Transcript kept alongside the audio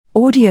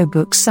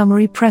Audiobook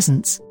summary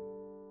presents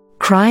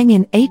Crying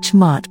in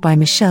Mart by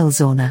Michelle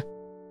Zauner.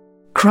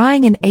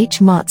 Crying in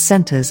Mart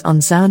centers on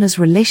Zauner's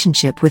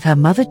relationship with her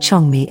mother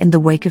Chongmi in the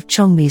wake of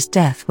Chongmi's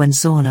death when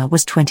Zauner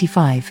was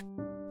 25.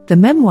 The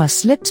memoir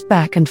slips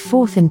back and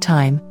forth in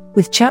time,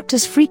 with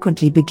chapters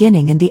frequently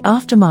beginning in the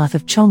aftermath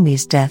of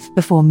Chongmi's death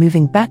before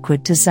moving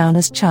backward to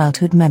Zauner's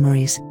childhood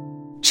memories.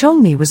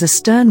 Chongmi was a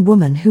stern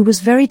woman who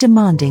was very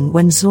demanding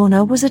when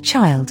Zauner was a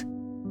child.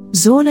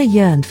 Zauner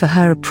yearned for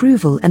her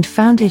approval and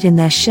found it in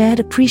their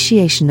shared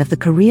appreciation of the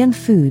Korean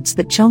foods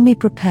that Chongmi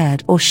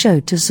prepared or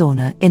showed to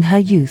Zauner in her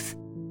youth.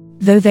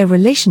 Though their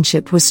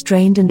relationship was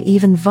strained and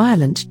even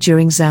violent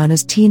during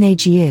Zauner's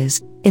teenage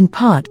years, in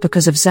part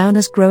because of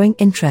Zauner's growing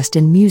interest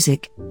in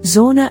music,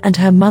 Zauner and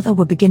her mother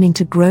were beginning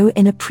to grow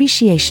in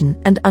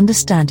appreciation and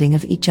understanding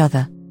of each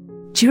other.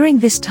 During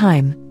this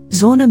time,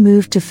 Zauner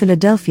moved to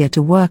Philadelphia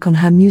to work on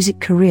her music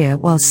career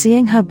while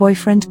seeing her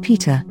boyfriend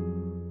Peter.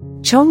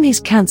 Chongmi's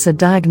cancer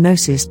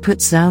diagnosis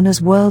puts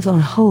Zauner's world on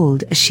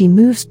hold as she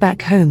moves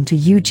back home to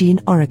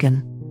Eugene,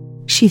 Oregon.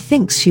 She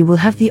thinks she will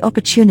have the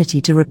opportunity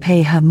to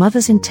repay her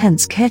mother's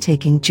intense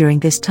caretaking during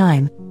this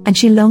time, and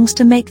she longs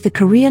to make the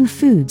Korean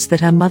foods that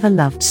her mother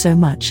loved so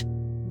much.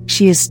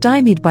 She is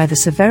stymied by the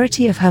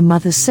severity of her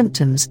mother's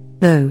symptoms,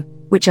 though,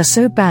 which are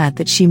so bad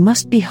that she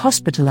must be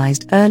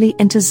hospitalized early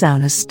into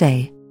Zauner's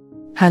stay.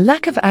 Her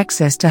lack of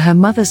access to her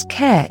mother's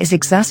care is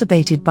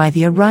exacerbated by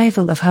the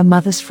arrival of her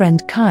mother's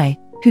friend Kai,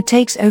 who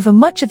takes over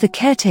much of the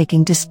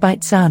caretaking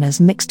despite Zauner's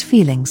mixed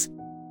feelings.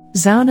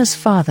 Zauner's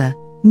father,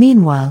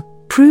 meanwhile,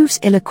 proves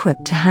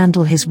ill-equipped to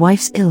handle his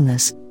wife's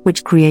illness,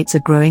 which creates a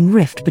growing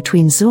rift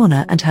between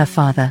Zauner and her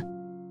father.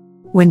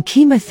 When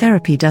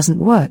chemotherapy doesn't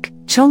work,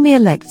 Chongmi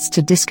elects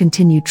to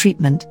discontinue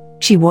treatment.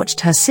 She watched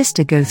her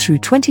sister go through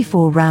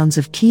 24 rounds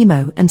of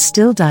chemo and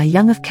still die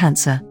young of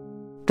cancer.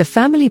 The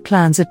family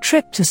plans a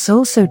trip to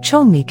Seoul so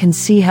Chongmi can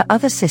see her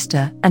other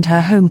sister and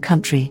her home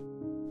country.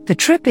 The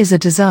trip is a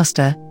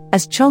disaster,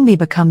 as Chongmi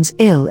becomes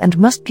ill and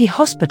must be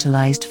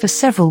hospitalized for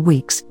several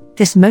weeks.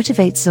 This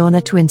motivates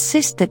Zauner to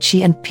insist that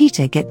she and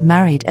Peter get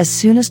married as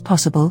soon as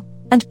possible,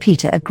 and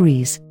Peter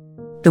agrees.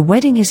 The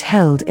wedding is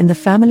held in the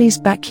family's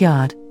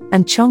backyard,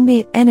 and Chongmi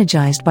is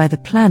energized by the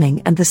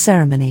planning and the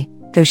ceremony,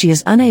 though she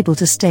is unable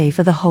to stay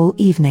for the whole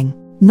evening.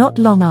 Not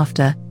long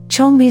after,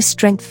 Chongmi's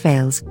strength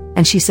fails,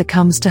 and she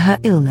succumbs to her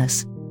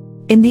illness.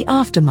 In the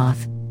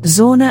aftermath,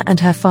 Zauner and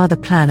her father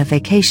plan a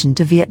vacation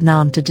to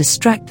Vietnam to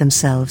distract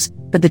themselves,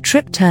 but the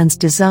trip turns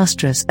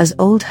disastrous as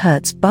old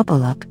hurts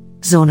bubble up.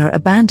 Zauner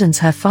abandons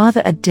her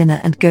father at dinner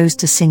and goes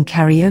to sing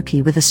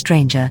karaoke with a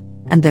stranger,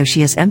 and though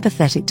she is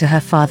empathetic to her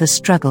father's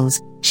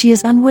struggles, she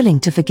is unwilling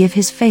to forgive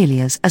his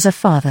failures as a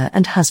father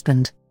and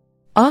husband.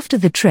 After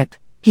the trip,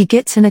 he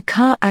gets in a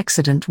car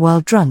accident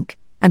while drunk,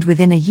 and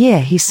within a year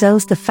he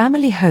sells the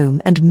family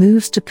home and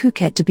moves to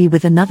Phuket to be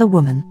with another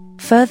woman,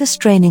 further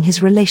straining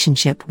his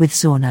relationship with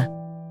Zauner.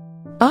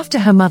 After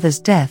her mother's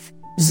death,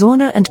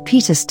 Zauner and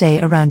Peter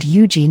stay around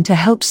Eugene to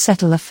help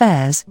settle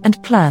affairs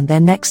and plan their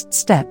next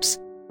steps.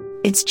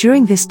 It's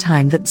during this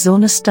time that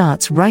Zauner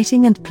starts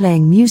writing and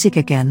playing music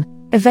again,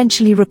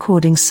 eventually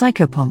recording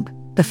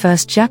Psychopomp, the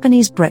first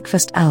Japanese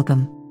breakfast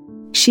album.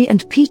 She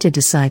and Peter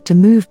decide to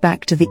move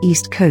back to the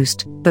East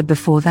Coast, but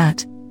before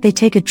that, they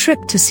take a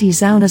trip to see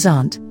Zauner's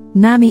aunt,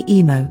 Nami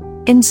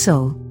Imo, in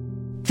Seoul.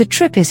 The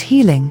trip is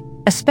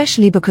healing,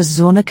 especially because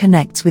Zauner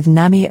connects with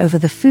Nami over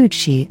the food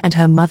she and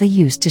her mother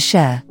used to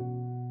share.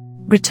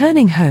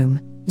 Returning home,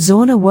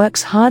 Zauner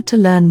works hard to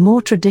learn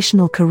more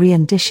traditional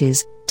Korean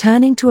dishes,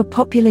 turning to a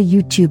popular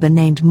YouTuber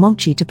named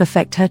Monkchi to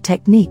perfect her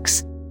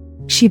techniques.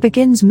 She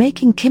begins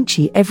making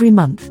kimchi every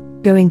month,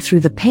 going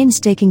through the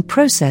painstaking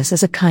process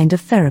as a kind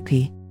of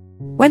therapy.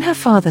 When her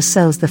father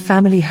sells the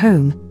family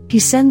home, he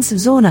sends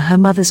Zauner her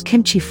mother's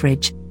kimchi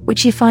fridge,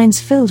 which he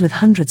finds filled with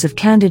hundreds of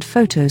candid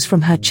photos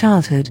from her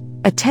childhood,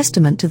 a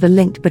testament to the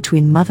link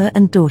between mother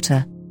and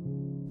daughter.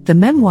 The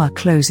memoir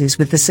closes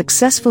with the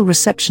successful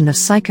reception of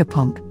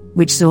Psychopomp,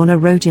 which Zauner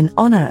wrote in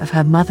honor of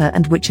her mother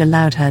and which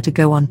allowed her to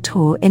go on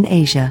tour in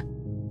Asia.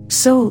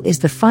 Seoul is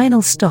the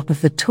final stop of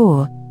the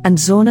tour, and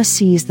Zauner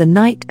sees the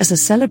night as a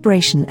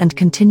celebration and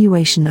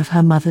continuation of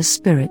her mother's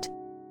spirit.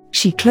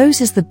 She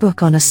closes the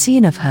book on a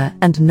scene of her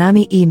and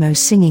Nami Imo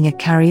singing a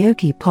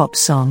karaoke pop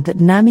song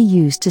that Nami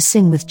used to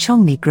sing with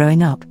Chongmi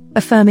growing up,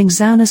 affirming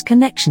Zauner's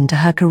connection to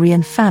her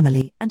Korean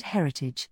family and heritage.